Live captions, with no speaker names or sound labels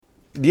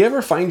Do you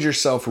ever find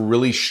yourself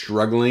really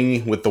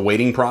struggling with the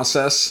waiting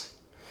process?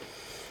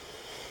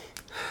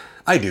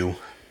 I do.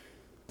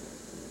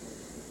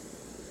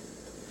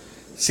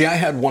 See, I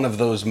had one of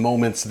those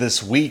moments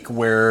this week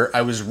where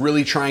I was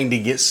really trying to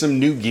get some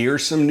new gear,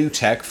 some new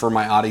tech for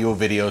my audio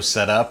video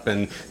setup,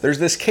 and there's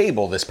this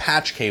cable, this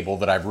patch cable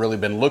that I've really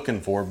been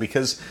looking for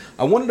because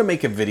I wanted to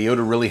make a video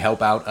to really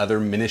help out other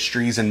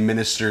ministries and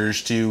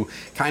ministers to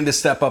kind of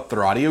step up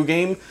their audio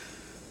game.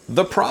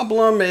 The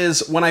problem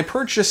is when I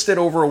purchased it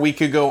over a week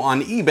ago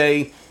on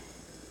eBay,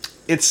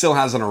 it still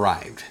hasn't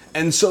arrived.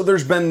 And so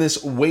there's been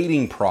this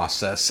waiting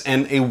process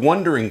and a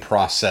wondering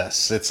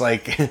process. It's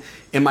like,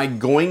 am I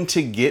going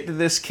to get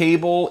this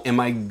cable? Am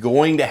I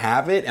going to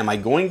have it? Am I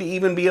going to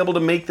even be able to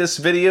make this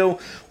video?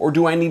 Or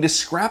do I need to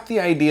scrap the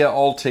idea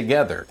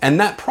altogether? And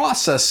that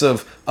process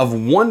of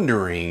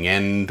wondering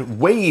and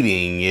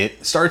waiting,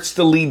 it starts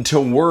to lead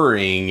to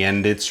worrying,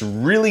 and it's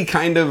really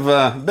kind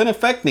of been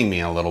affecting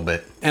me a little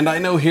bit. And I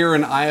know here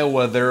in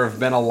Iowa, there have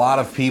been a lot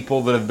of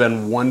people that have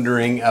been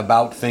wondering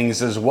about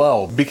things as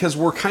well, because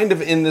we're kind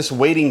of in this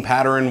waiting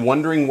pattern,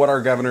 wondering what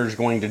our governor is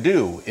going to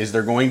do. Is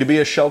there going to be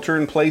a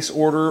shelter-in-place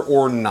order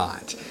or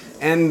not?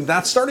 And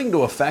that's starting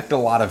to affect a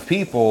lot of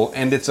people,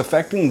 and it's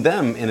affecting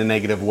them in a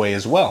negative way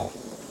as well.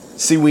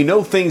 See, we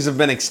know things have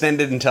been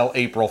extended until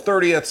April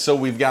 30th, so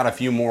we've got a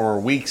few more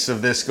weeks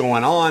of this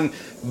going on.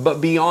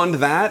 But beyond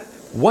that,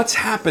 what's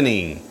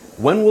happening?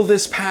 When will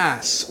this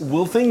pass?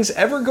 Will things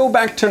ever go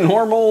back to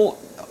normal?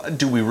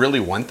 Do we really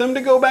want them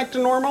to go back to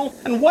normal?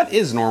 And what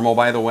is normal,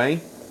 by the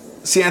way?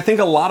 See, I think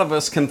a lot of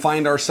us can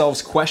find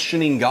ourselves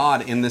questioning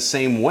God in the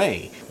same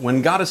way.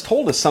 When God has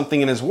told us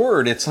something in His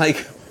Word, it's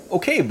like,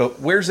 okay,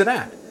 but where's it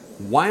at?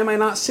 Why am I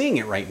not seeing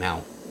it right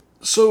now?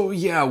 So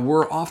yeah,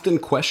 we're often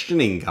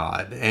questioning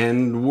God,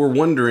 and we're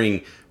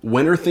wondering,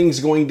 when are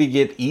things going to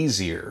get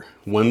easier?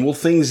 When will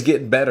things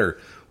get better?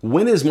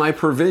 When is my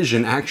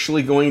provision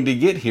actually going to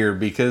get here?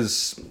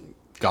 Because,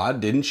 God,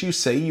 didn't you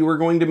say you were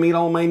going to meet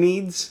all my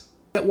needs?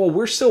 Yet while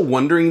we're still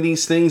wondering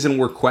these things and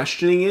we're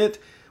questioning it,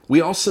 we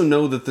also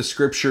know that the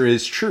scripture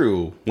is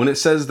true when it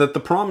says that the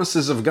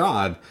promises of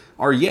God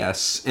are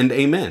yes and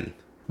amen.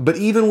 But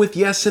even with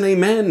yes and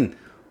amen,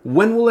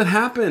 when will it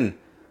happen?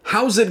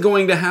 How's it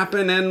going to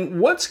happen, and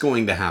what's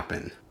going to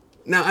happen?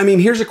 Now,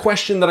 here's a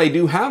question that I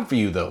do have for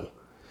you though.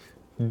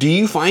 Do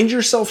you find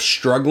yourself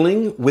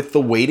struggling with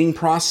the waiting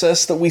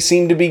process that we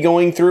seem to be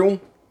going through?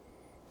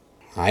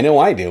 I know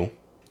I do.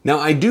 Now,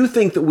 I do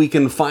think that we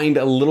can find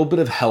a little bit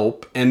of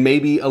help and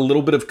maybe a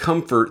little bit of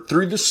comfort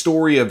through the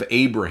story of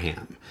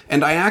Abraham.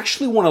 And I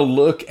actually want to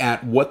look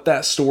at what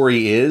that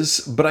story is,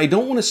 but I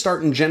don't want to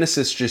start in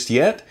Genesis just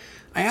yet.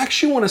 I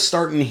actually want to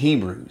start in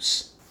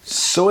Hebrews.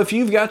 So if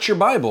you've got your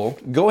Bible,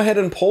 go ahead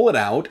and pull it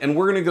out, and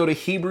we're going to go to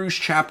Hebrews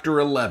chapter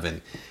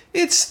 11.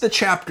 It's the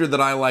chapter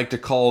that I like to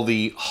call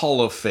the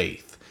Hall of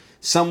Faith.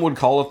 Some would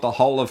call it the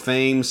Hall of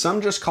Fame,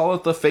 some just call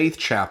it the Faith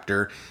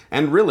chapter,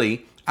 and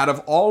really, out of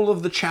all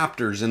of the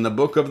chapters in the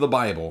book of the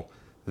Bible,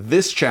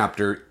 this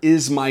chapter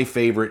is my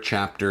favorite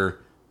chapter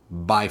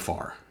by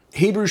far.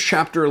 Hebrews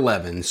chapter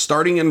 11,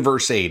 starting in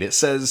verse 8, it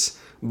says,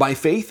 "By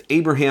faith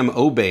Abraham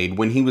obeyed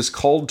when he was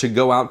called to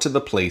go out to the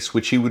place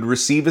which he would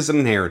receive as an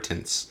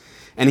inheritance,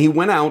 and he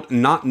went out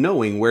not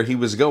knowing where he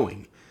was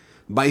going.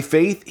 By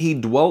faith he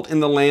dwelt in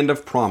the land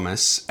of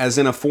promise, as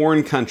in a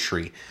foreign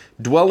country,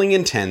 dwelling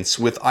in tents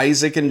with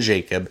Isaac and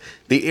Jacob,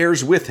 the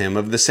heirs with him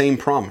of the same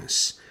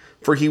promise.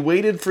 For he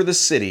waited for the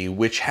city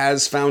which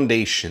has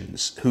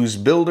foundations, whose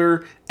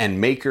builder and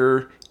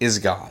maker is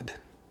God."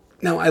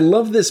 Now, I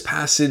love this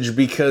passage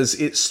because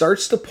it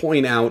starts to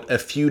point out a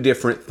few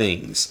different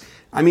things.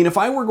 If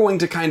I were going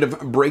to kind of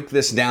break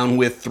this down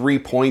with 3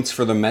 points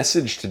for the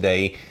message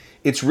today,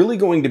 it's really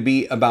going to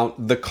be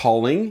about the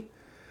calling,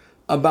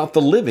 about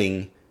the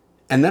living,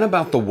 and then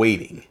about the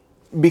waiting.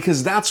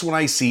 Because that's what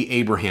I see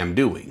Abraham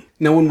doing.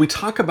 Now, when we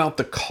talk about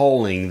the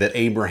calling that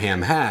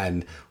Abraham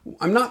had,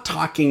 I'm not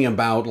talking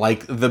about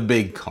like the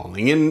big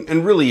calling.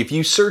 And really, if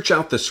you search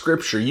out the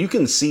scripture, you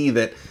can see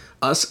that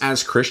us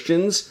as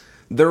Christians,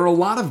 there are a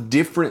lot of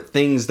different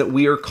things that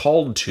we are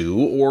called to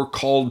or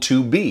called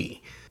to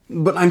be.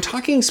 But I'm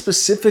talking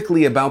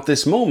specifically about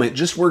this moment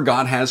just where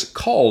God has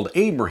called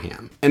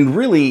Abraham. And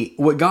really,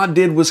 what God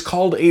did was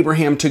called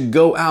Abraham to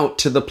go out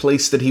to the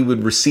place that he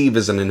would receive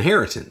as an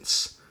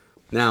inheritance.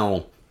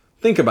 Now,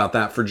 think about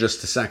that for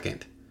just a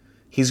second.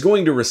 He's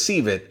going to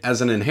receive it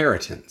as an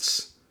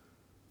inheritance.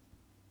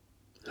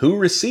 Who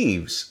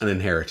receives an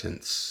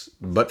inheritance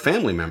but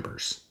family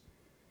members?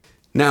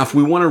 Now, if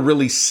we want to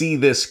really see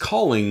this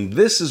calling,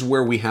 this is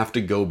where we have to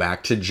go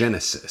back to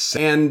Genesis.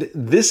 And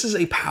this is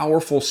a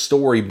powerful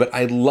story, but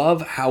I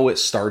love how it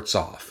starts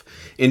off.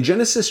 In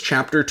Genesis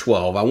chapter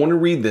 12, I want to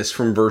read this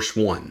from verse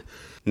 1.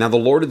 "Now the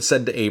Lord had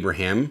said to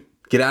Abraham,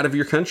 'Get out of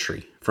your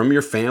country, from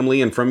your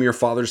family and from your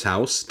father's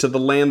house, to the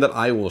land that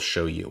I will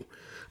show you.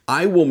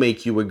 I will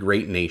make you a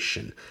great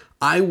nation.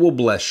 I will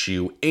bless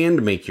you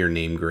and make your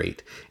name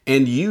great,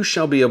 and you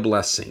shall be a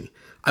blessing.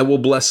 I will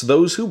bless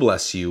those who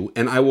bless you,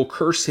 and I will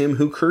curse him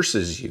who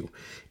curses you.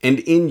 And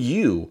in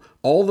you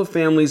all the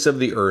families of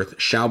the earth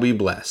shall be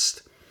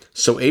blessed.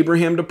 So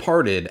Abraham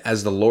departed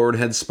as the Lord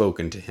had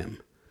spoken to him.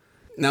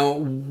 Now,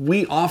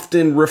 we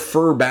often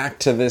refer back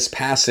to this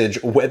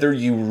passage whether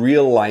you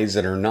realize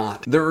it or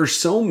not. There are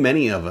so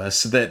many of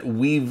us that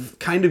we've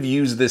kind of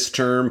used this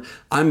term,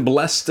 I'm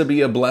blessed to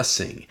be a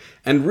blessing.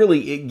 And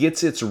really, it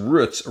gets its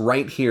roots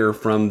right here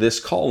from this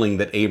calling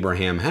that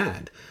Abraham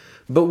had.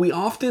 But we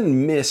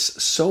often miss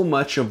so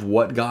much of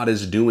what God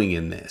is doing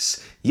in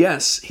this.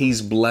 Yes,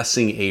 he's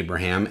blessing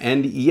Abraham,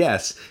 and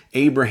yes,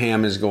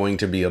 Abraham is going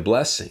to be a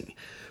blessing.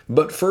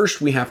 But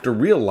first we have to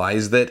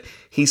realize that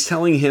he's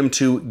telling him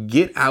to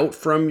get out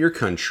from your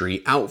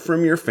country, out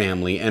from your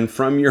family, and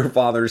from your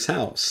father's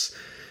house.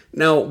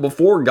 Now,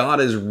 before God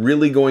is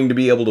really going to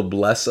be able to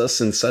bless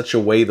us in such a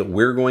way that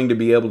we're going to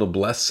be able to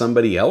bless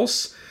somebody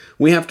else,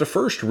 we have to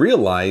first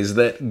realize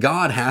that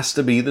God has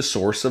to be the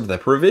source of the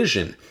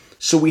provision.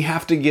 So we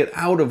have to get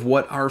out of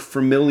what our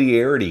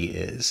familiarity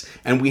is,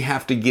 and we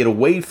have to get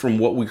away from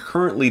what we're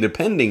currently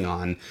depending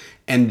on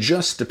and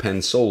just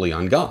depend solely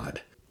on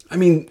God. I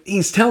mean,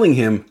 he's telling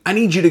him, I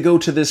need you to go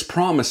to this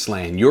promised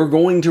land. You're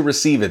going to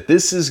receive it.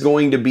 This is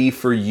going to be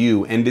for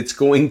you, and it's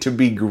going to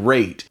be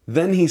great.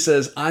 Then he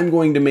says, I'm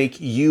going to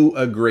make you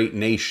a great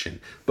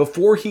nation.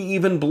 Before he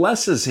even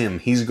blesses him,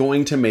 he's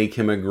going to make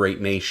him a great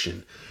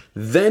nation.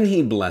 Then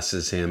he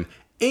blesses him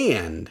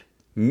and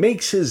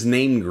makes his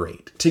name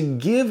great, to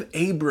give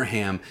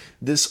Abraham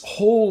this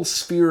whole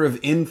sphere of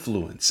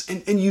influence.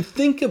 And you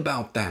think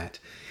about that.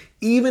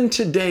 Even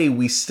today,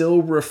 we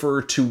still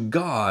refer to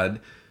God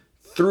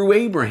through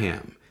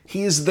Abraham.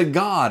 He is the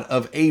God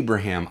of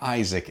Abraham,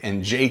 Isaac,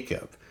 and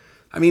Jacob.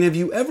 I mean, have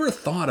you ever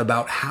thought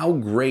about how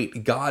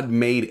great God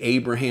made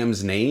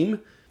Abraham's name?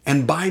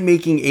 And by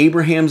making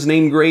Abraham's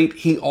name great,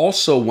 he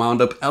also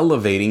wound up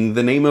elevating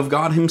the name of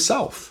God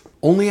himself.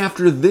 Only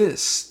after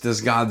this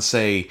does God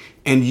say,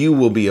 and you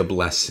will be a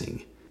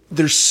blessing.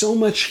 There's so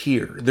much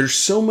here. There's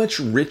so much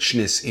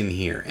richness in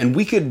here. And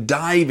we could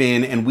dive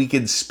in and we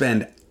could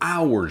spend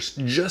hours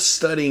just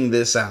studying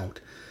this out.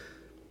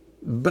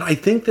 But I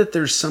think that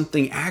there's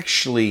something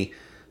actually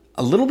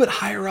a little bit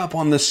higher up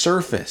on the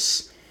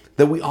surface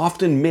that we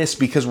often miss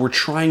because we're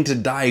trying to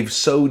dive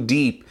so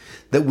deep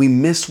that we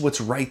miss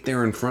what's right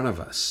there in front of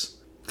us.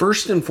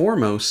 First and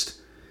foremost,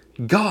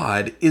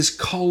 God is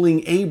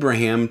calling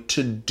Abraham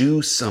to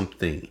do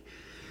something.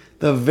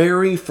 The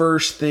very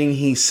first thing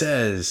he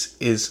says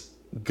is,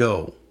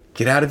 go.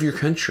 Get out of your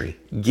country.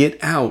 Get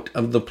out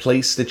of the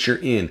place that you're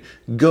in.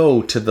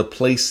 Go to the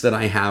place that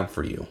I have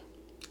for you.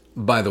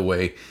 By the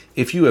way,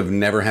 if you have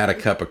never had a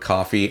cup of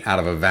coffee out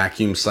of a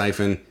vacuum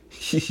siphon,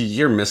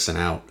 you're missing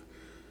out.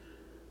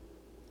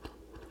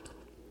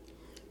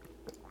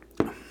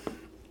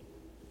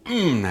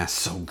 That's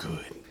so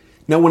good.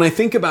 Now, when I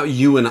think about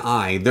you and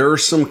I, there are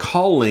some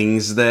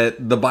callings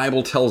that the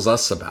Bible tells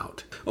us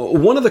about.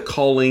 One of the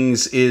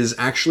callings is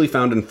actually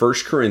found in 1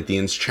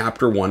 Corinthians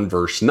chapter 1,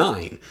 verse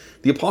 9.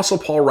 The Apostle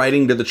Paul,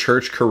 writing to the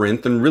church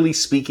Corinth and really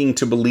speaking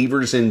to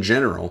believers in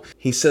general,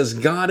 he says,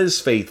 God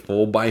is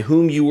faithful, by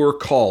whom you were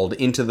called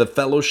into the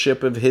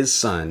fellowship of his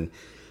Son,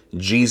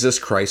 Jesus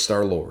Christ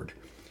our Lord.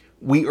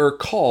 We are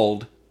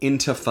called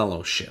into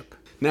fellowship.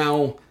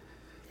 Now,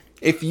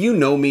 if you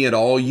know me at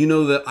all, you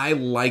know that I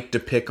like to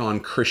pick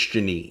on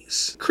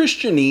Christianese.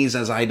 Christianese,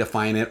 as I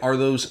define it, are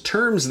those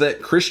terms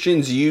that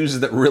Christians use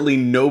that really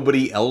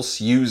nobody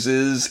else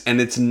uses, and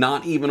it's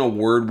not even a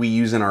word we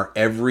use in our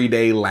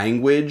everyday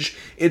language.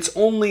 It's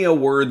only a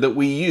word that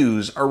we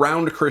use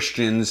around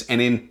Christians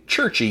and in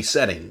churchy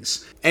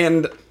settings.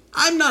 And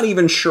I'm not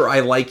even sure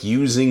I like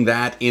using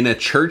that in a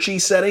churchy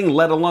setting,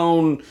 let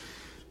alone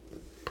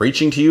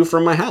preaching to you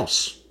from my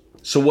house.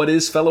 So what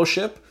is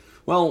fellowship?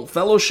 Well,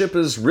 fellowship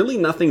is really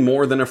nothing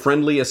more than a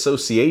friendly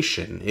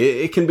association.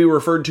 It can be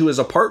referred to as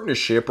a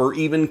partnership or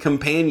even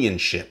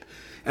companionship.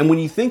 And when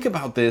you think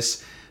about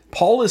this,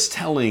 Paul is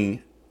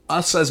telling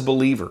us as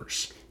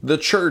believers, the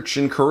church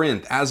in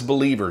Corinth as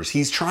believers,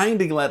 he's trying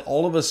to let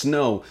all of us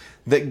know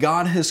that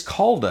God has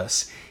called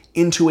us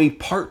into a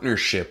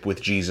partnership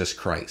with Jesus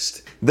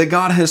Christ. That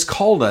God has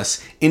called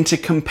us into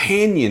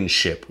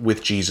companionship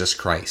with Jesus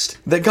Christ.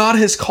 That God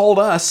has called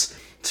us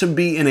to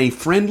be in a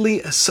friendly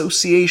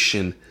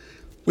association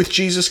with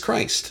Jesus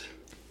Christ.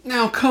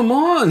 Now, come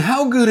on,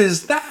 how good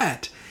is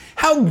that?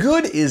 How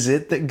good is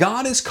it that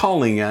God is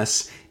calling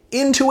us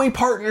into a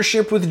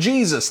partnership with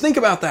Jesus? Think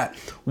about that.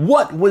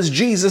 What was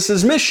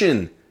Jesus'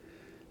 mission?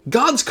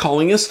 God's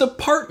calling us to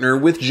partner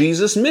with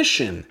Jesus'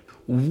 mission.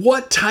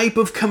 What type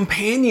of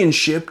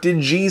companionship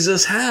did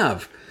Jesus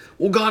have?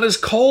 Well, God is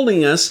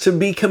calling us to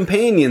be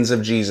companions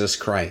of Jesus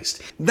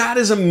Christ. That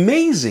is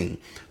amazing.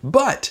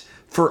 But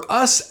for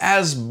us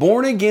as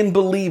born-again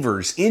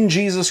believers in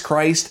Jesus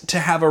Christ to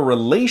have a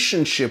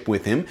relationship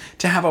with Him,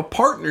 to have a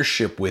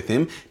partnership with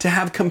Him, to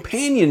have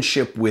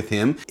companionship with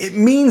Him, it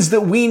means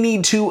that we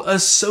need to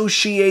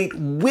associate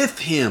with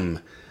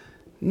Him,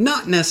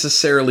 not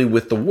necessarily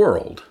with the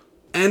world.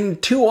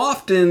 And too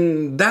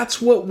often,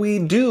 that's what we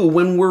do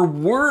when we're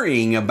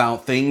worrying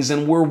about things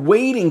and we're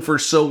waiting for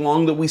so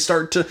long that we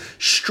start to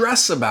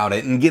stress about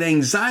it and get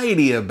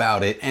anxiety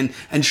about it and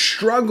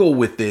struggle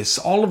with this,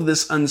 all of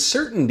this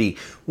uncertainty.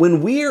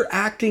 When we are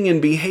acting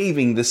and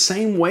behaving the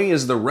same way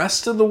as the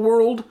rest of the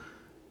world,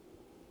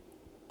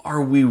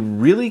 are we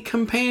really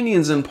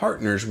companions and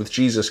partners with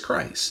Jesus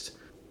Christ?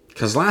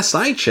 Because last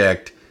I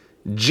checked,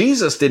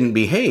 Jesus didn't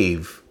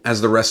behave as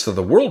the rest of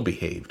the world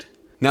behaved.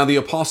 Now, the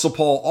Apostle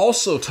Paul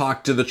also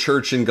talked to the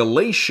church in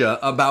Galatia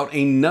about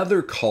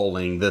another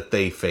calling that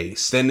they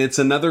faced, and it's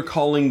another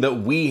calling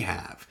that we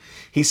have.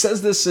 He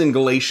says this in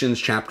Galatians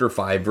chapter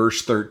 5,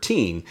 verse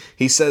 13.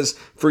 He says,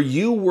 "For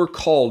you were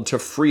called to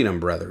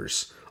freedom,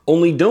 brothers.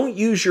 Only don't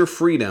use your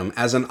freedom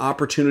as an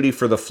opportunity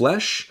for the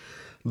flesh,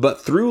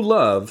 but through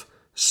love,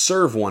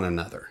 serve one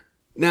another."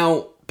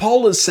 Now,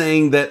 Paul is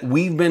saying that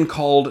we've been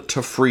called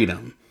to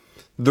freedom.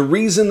 The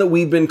reason that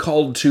we've been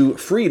called to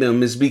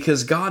freedom is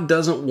because God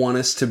doesn't want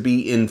us to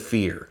be in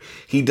fear.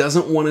 He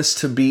doesn't want us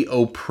to be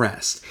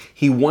oppressed.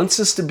 He wants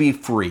us to be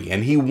free,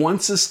 and He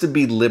wants us to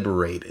be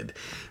liberated.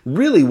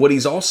 Really, what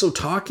He's also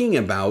talking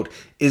about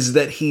is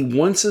that He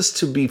wants us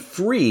to be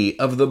free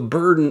of the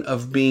burden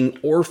of being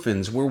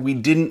orphans where we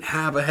didn't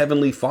have a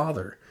Heavenly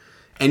Father.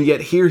 And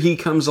yet here He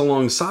comes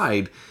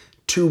alongside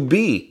to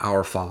be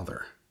our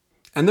Father.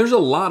 And there's a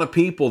lot of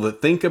people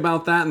that think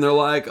about that and they're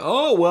like,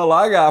 oh, well,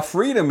 I got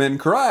freedom in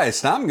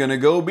Christ. I'm going to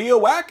go be a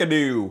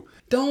wackadoo.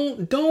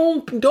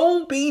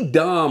 Don't be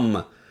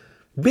dumb.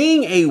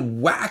 Being a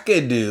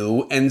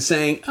wackadoo and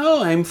saying,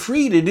 oh, I'm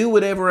free to do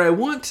whatever I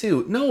want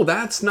to. No,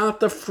 that's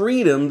not the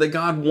freedom that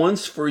God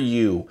wants for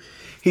you.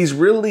 He's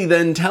really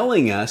then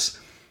telling us,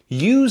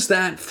 use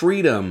that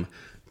freedom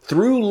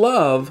through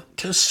love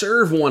to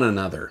serve one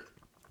another.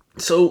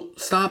 So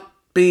stop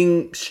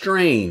being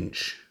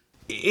strange.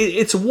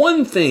 It's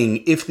one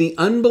thing if the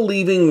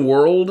unbelieving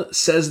world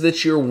says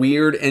that you're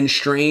weird and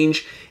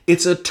strange.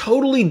 It's a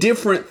totally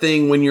different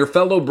thing when your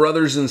fellow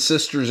brothers and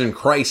sisters in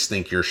Christ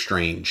think you're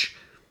strange.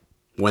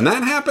 When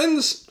that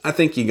happens, I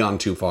think you've gone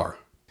too far.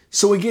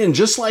 So again,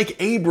 just like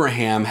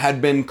Abraham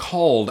had been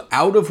called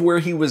out of where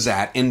he was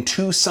at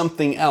into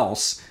something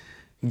else,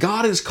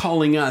 God is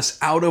calling us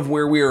out of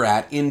where we're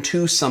at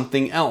into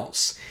something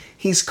else.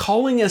 He's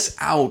calling us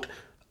out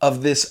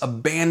of this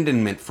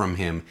abandonment from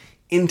Him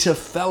into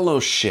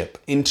fellowship,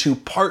 into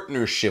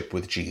partnership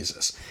with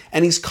Jesus.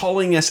 And He's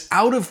calling us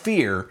out of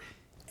fear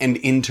and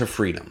into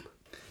freedom.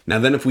 Now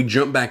then, if we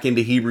jump back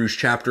into Hebrews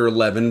chapter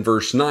 11,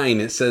 verse 9,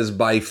 it says,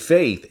 "By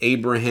faith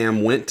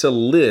Abraham went to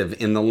live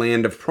in the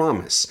land of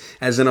promise,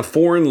 as in a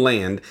foreign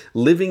land,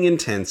 living in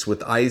tents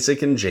with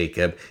Isaac and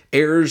Jacob,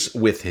 heirs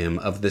with him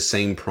of the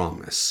same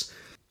promise."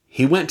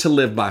 He went to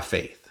live by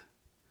faith.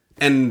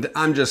 And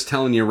I'm just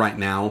telling you right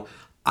now,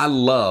 I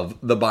love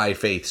the by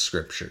faith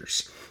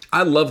scriptures.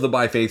 I love the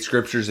by faith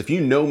scriptures. If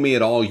you know me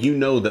at all, you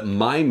know that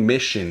my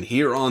mission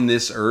here on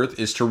this earth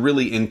is to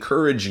really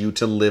encourage you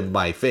to live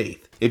by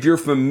faith. If you're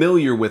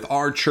familiar with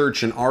our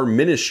church and our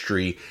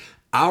ministry,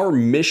 our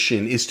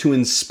mission is to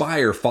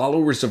inspire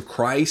followers of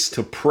Christ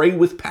to pray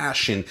with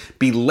passion,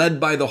 be led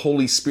by the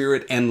Holy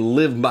Spirit, and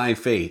live by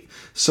faith.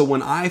 So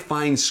when I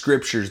find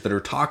scriptures that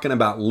are talking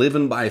about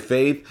living by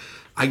faith,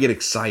 I get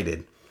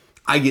excited.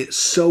 I get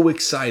so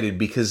excited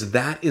because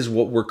that is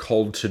what we're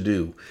called to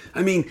do.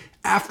 I mean,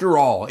 after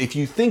all, if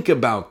you think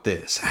about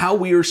this, how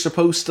we are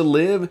supposed to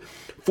live,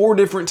 4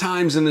 different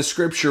times in the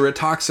scripture it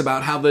talks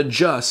about how the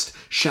just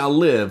shall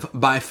live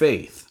by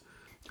faith.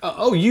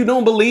 Oh, you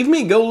don't believe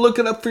me? Go look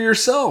it up for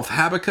yourself.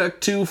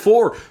 Habakkuk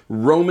 2:4,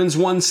 Romans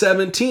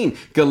 1:17,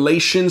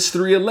 Galatians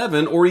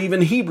 3:11, or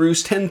even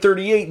Hebrews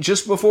 10:38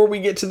 just before we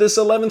get to this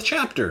 11th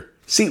chapter.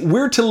 See,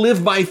 we're to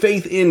live by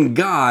faith in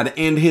God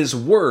and His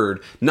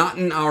Word, not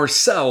in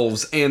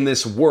ourselves and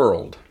this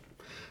world.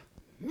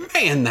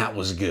 Man, that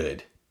was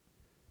good.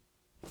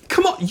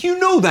 Come on, you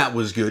know that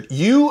was good.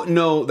 You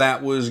know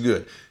that was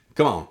good.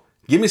 Come on,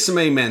 give me some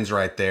amens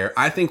right there.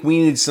 I think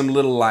we need some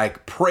little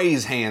like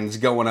praise hands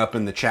going up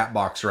in the chat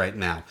box right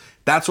now.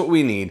 That's what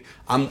we need.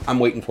 I'm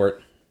waiting for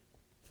it.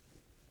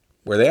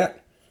 Where they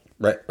at?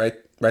 Right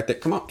there.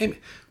 Come on, amen.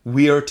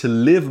 We are to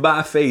live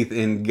by faith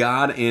in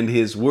God and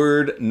His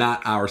Word,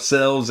 not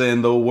ourselves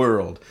and the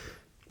world.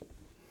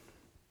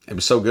 It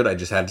was so good, I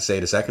just had to say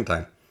it a second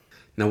time.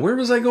 Now, where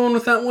was I going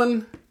with that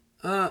one?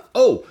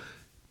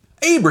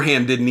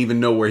 Abraham didn't even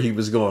know where he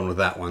was going with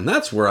that one.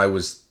 That's where I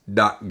was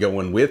not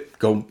going with.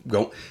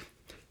 Go.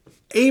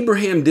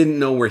 Abraham didn't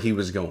know where he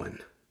was going.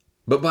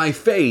 But by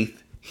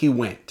faith, he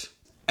went.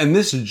 And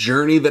this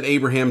journey that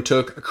Abraham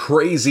took, a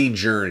crazy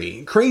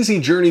journey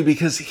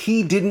because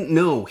he didn't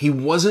know. He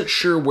wasn't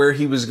sure where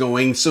he was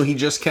going, so he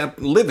just kept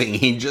living.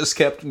 He just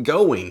kept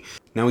going.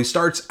 Now he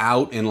starts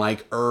out in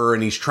like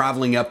and he's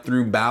traveling up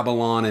through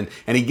Babylon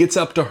and he gets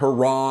up to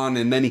Haran,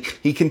 and then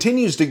he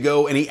continues to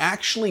go, and he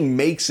actually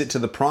makes it to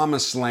the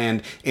promised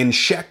land in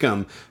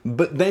Shechem,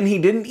 but then he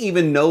didn't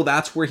even know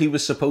that's where he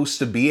was supposed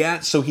to be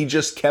at, so he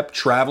just kept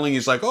traveling.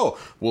 He's like, oh,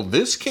 well,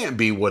 this can't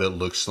be what it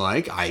looks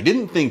like. I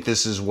didn't think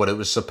this is what it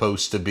was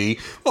supposed to be.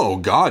 Oh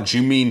God,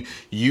 you mean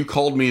you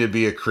called me to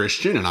be a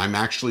Christian and I'm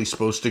actually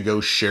supposed to go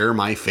share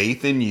my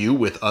faith in you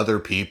with other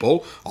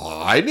people?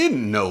 Oh, I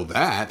didn't know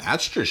that.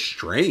 That's just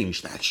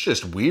strange. That's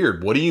just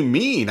weird. What do you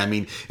mean? I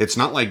mean, it's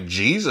not like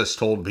Jesus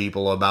told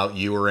people about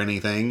you or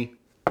anything.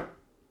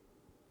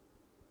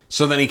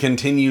 So then he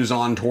continues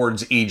on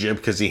towards Egypt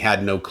because he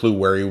had no clue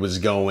where he was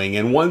going.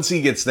 And once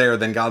he gets there,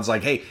 then God's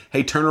like,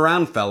 hey, turn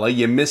around, fella.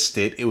 You missed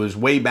it. It was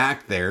way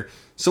back there.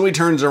 So he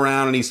turns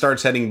around and he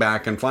starts heading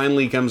back and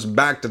finally comes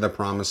back to the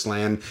promised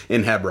land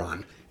in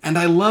Hebron. And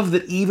I love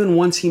that even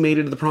once he made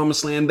it to the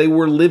promised land, they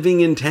were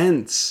living in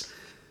tents.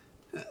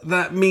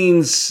 That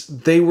means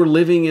they were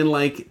living in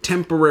like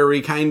temporary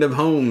kind of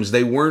homes.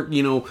 They weren't,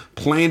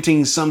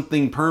 planting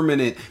something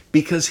permanent,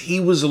 because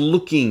he was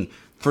looking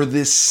for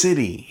this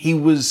city. He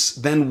was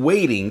then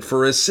waiting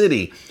for a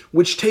city,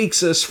 which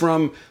takes us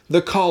from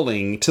the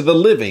calling to the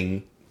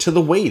living to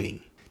the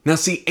waiting. Now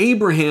see,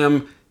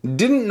 Abraham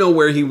didn't know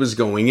where he was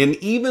going, and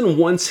even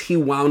once he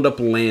wound up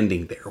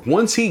landing there,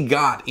 once he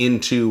got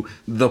into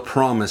the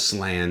promised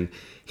land,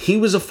 he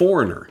was a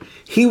foreigner.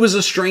 He was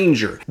a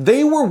stranger.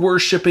 They were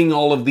worshiping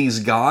all of these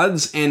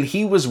gods, and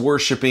he was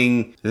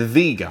worshiping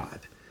the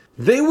God.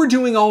 They were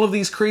doing all of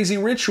these crazy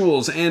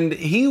rituals, and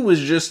he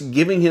was just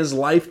giving his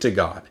life to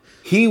God.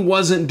 He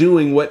wasn't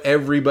doing what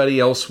everybody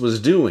else was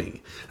doing.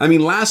 I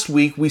mean, last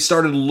week we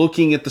started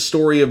looking at the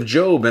story of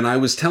Job, and I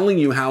was telling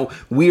you how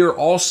we are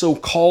also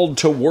called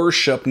to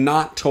worship,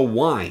 not to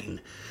whine.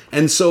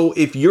 And so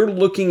if you're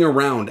looking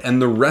around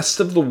and the rest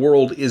of the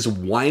world is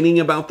whining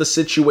about the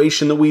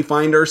situation that we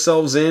find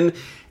ourselves in,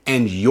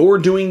 and you're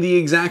doing the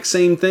exact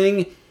same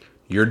thing,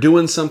 you're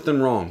doing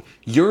something wrong.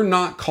 You're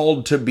not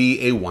called to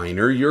be a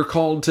whiner. You're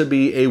called to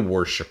be a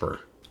worshiper.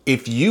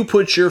 If you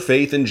put your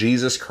faith in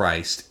Jesus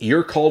Christ,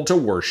 you're called to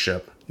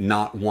worship,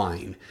 not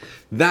whine.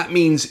 That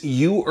means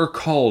you are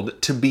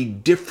called to be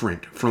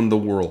different from the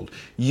world.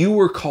 You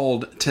are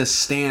called to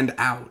stand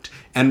out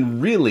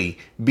and really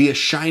be a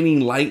shining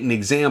light and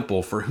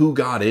example for who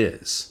God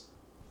is.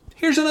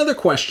 Here's another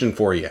question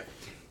for you.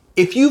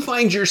 If you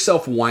find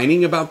yourself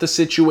whining about the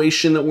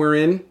situation that we're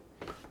in,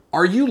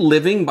 are you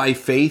living by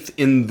faith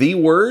in the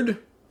Word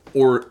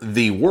or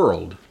the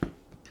world?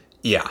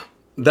 Yeah,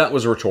 that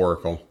was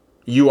rhetorical.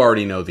 You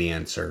already know the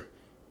answer.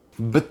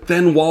 But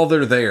then while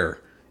they're there,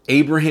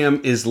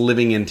 Abraham is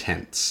living in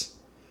tents.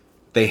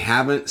 They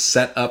haven't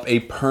set up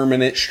a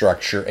permanent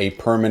structure, a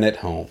permanent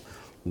home.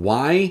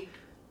 Why?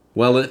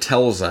 Well, it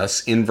tells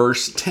us in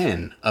verse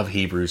 10 of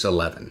Hebrews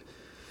 11.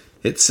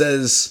 It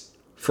says,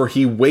 "For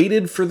he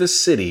waited for the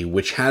city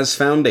which has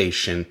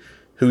foundation,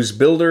 whose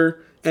builder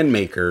and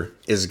maker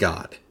is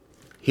God."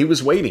 He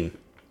was waiting.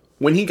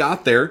 When he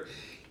got there,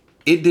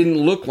 it didn't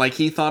look like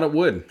he thought it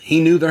would. He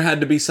knew there had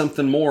to be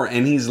something more,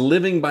 and he's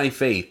living by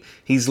faith.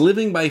 He's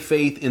living by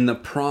faith in the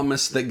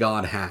promise that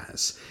God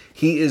has.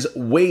 He is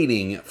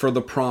waiting for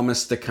the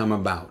promise to come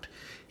about.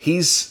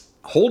 He's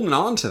holding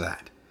on to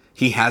that.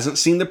 He hasn't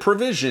seen the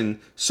provision,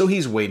 so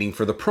he's waiting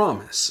for the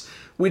promise,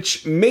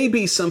 which may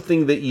be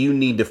something that you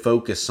need to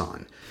focus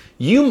on.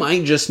 You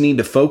might just need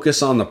to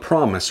focus on the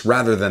promise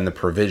rather than the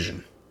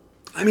provision.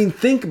 I mean,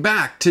 think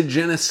back to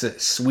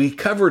Genesis. We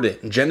covered it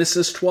in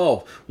Genesis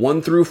 12,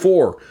 1 through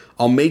 4.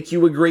 "I'll make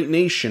you a great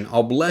nation.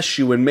 I'll bless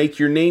you and make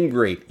your name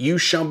great. You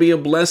shall be a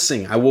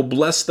blessing. I will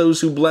bless those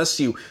who bless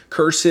you.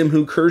 Curse him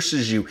who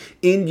curses you.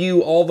 In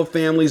you all the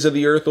families of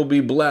the earth will be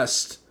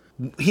blessed."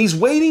 He's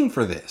waiting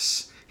for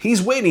this.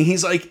 He's waiting.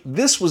 He's like,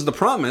 this was the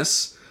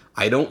promise.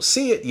 I don't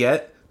see it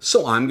yet,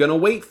 so I'm going to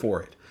wait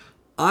for it.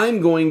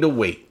 I'm going to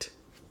wait.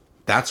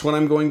 That's what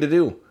I'm going to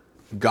do.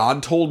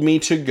 God told me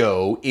to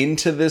go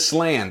into this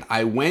land.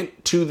 I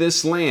went to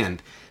this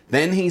land.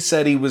 Then he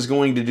said he was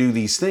going to do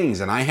these things,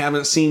 and I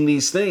haven't seen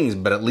these things,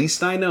 but at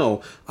least I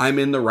know I'm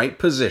in the right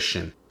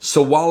position.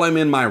 So while I'm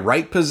in my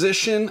right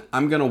position,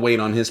 I'm going to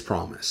wait on his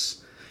promise.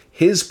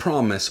 His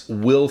promise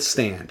will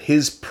stand.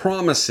 His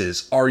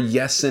promises are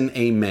yes and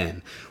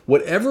amen.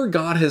 Whatever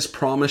God has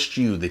promised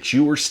you that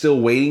you are still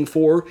waiting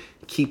for,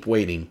 keep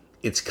waiting.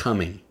 It's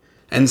coming.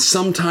 And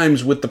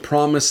sometimes with the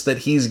promise that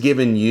he's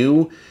given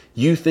you,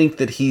 you think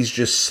that he's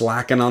just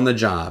slacking on the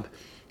job.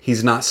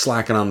 He's not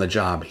slacking on the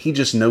job. He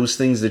just knows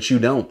things that you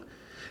don't.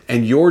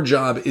 And your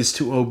job is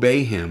to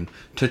obey him,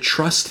 to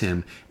trust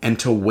him, and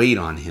to wait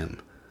on him.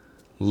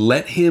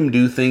 Let him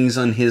do things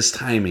on his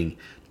timing.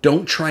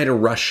 Don't try to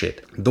rush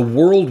it. The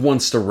world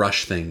wants to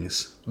rush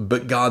things,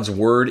 but God's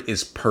word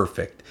is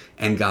perfect,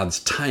 and God's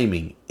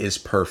timing is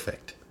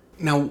perfect.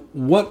 Now,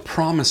 what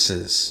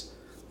promises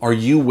are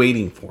you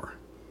waiting for?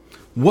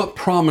 What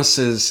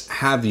promises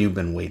have you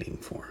been waiting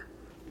for?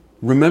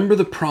 Remember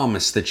the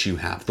promise that you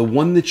have, the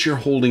one that you're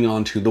holding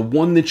on to, the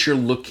one that you're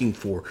looking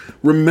for.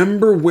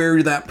 Remember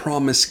where that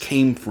promise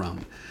came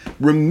from.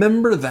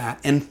 Remember that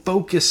and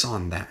focus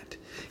on that.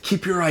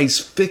 Keep your eyes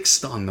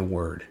fixed on the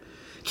Word.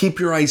 Keep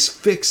your eyes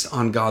fixed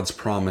on God's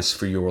promise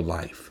for your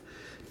life.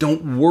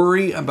 Don't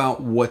worry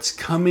about what's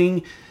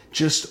coming.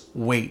 Just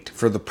wait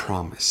for the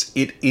promise.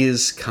 It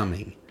is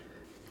coming.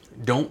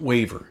 Don't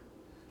waver.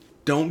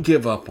 Don't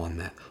give up on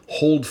that.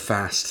 Hold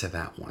fast to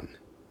that one.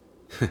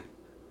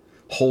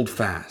 Hold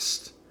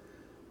fast.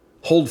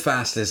 Hold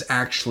fast is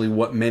actually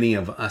what many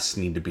of us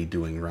need to be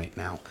doing right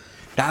now.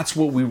 That's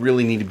what we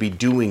really need to be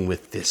doing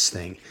with this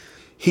thing.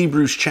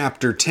 Hebrews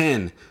chapter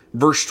 10,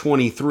 verse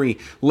 23,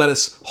 let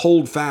us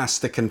hold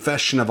fast the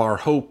confession of our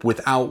hope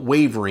without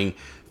wavering,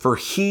 for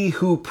he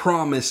who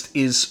promised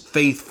is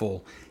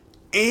faithful.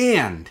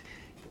 And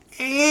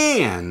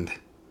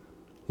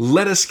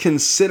let us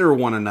consider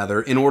one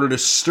another in order to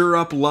stir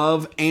up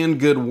love and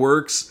good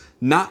works,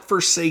 not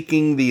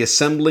forsaking the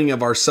assembling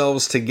of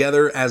ourselves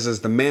together as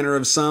is the manner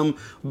of some,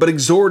 but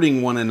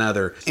exhorting one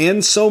another,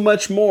 and so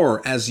much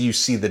more as you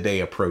see the day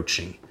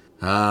approaching.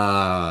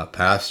 Ah,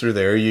 Pastor,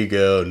 there you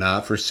go.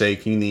 Not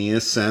forsaking the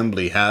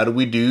assembly. How do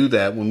we do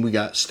that when we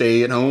got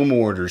stay-at-home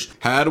orders?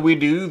 How do we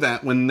do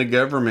that when the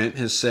government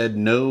has said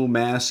no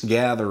mass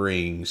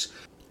gatherings?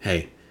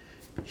 Hey,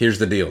 here's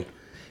the deal.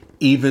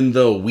 Even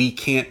though we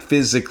can't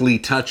physically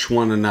touch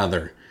one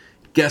another,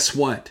 guess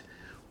what?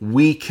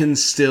 We can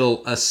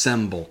still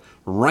assemble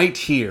right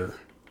here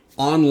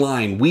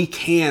online. We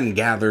can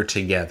gather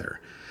together.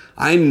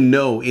 I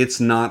know it's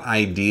not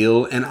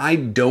ideal, and I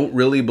don't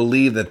really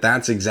believe that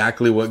that's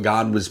exactly what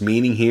God was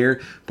meaning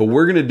here, but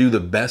we're going to do the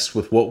best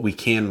with what we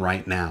can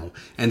right now.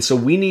 And so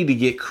we need to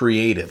get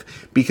creative,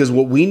 because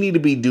what we need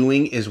to be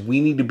doing is we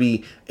need to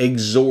be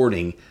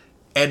exhorting,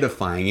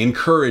 edifying,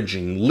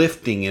 encouraging,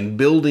 lifting, and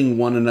building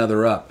one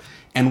another up.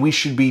 And we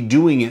should be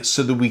doing it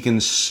so that we can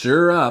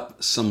stir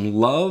up some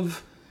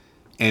love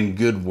and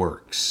good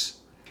works.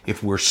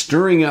 If we're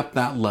stirring up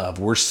that love,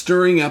 we're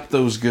stirring up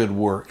those good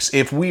works,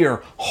 if we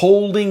are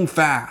holding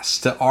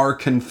fast to our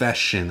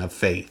confession of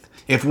faith,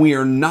 if we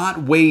are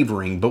not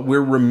wavering, but we're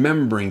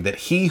remembering that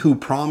he who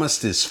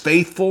promised is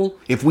faithful,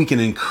 if we can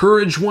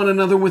encourage one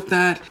another with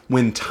that,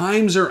 when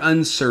times are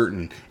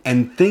uncertain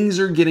and things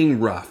are getting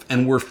rough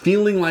and we're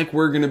feeling like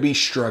we're going to be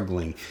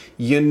struggling,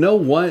 you know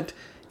what?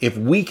 If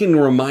we can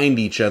remind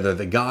each other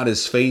that God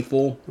is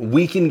faithful,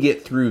 we can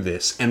get through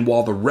this. And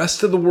while the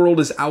rest of the world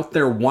is out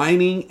there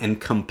whining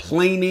and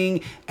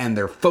complaining and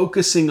they're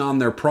focusing on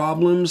their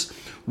problems,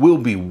 we'll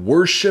be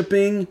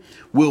worshiping,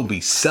 we'll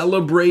be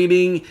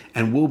celebrating,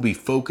 and we'll be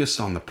focused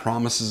on the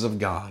promises of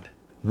God.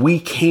 We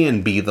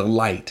can be the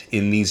light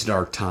in these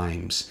dark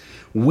times.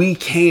 We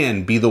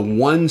can be the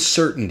one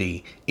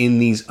certainty in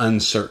these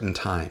uncertain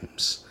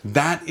times.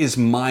 That is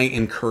my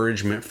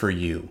encouragement for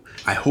you.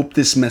 I hope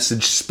this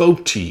message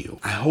spoke to you.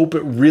 I hope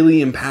it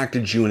really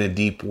impacted you in a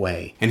deep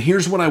way. And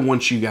here's what I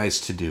want you guys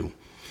to do.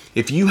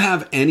 If you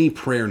have any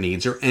prayer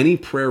needs or any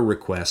prayer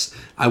requests,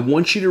 I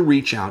want you to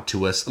reach out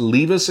to us,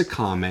 leave us a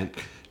comment,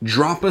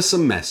 drop us a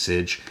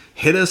message,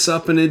 hit us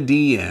up in a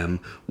DM,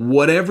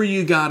 whatever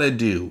you gotta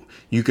do.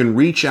 You can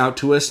reach out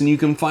to us and you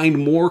can find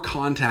more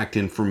contact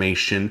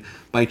information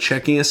by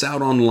checking us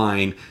out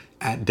online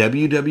at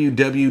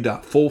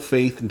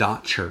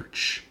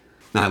www.fullfaith.church.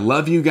 Now, I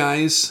love you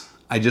guys.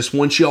 I just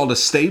want you all to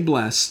stay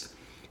blessed,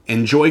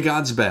 enjoy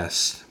God's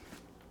best,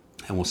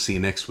 and we'll see you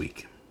next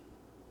week.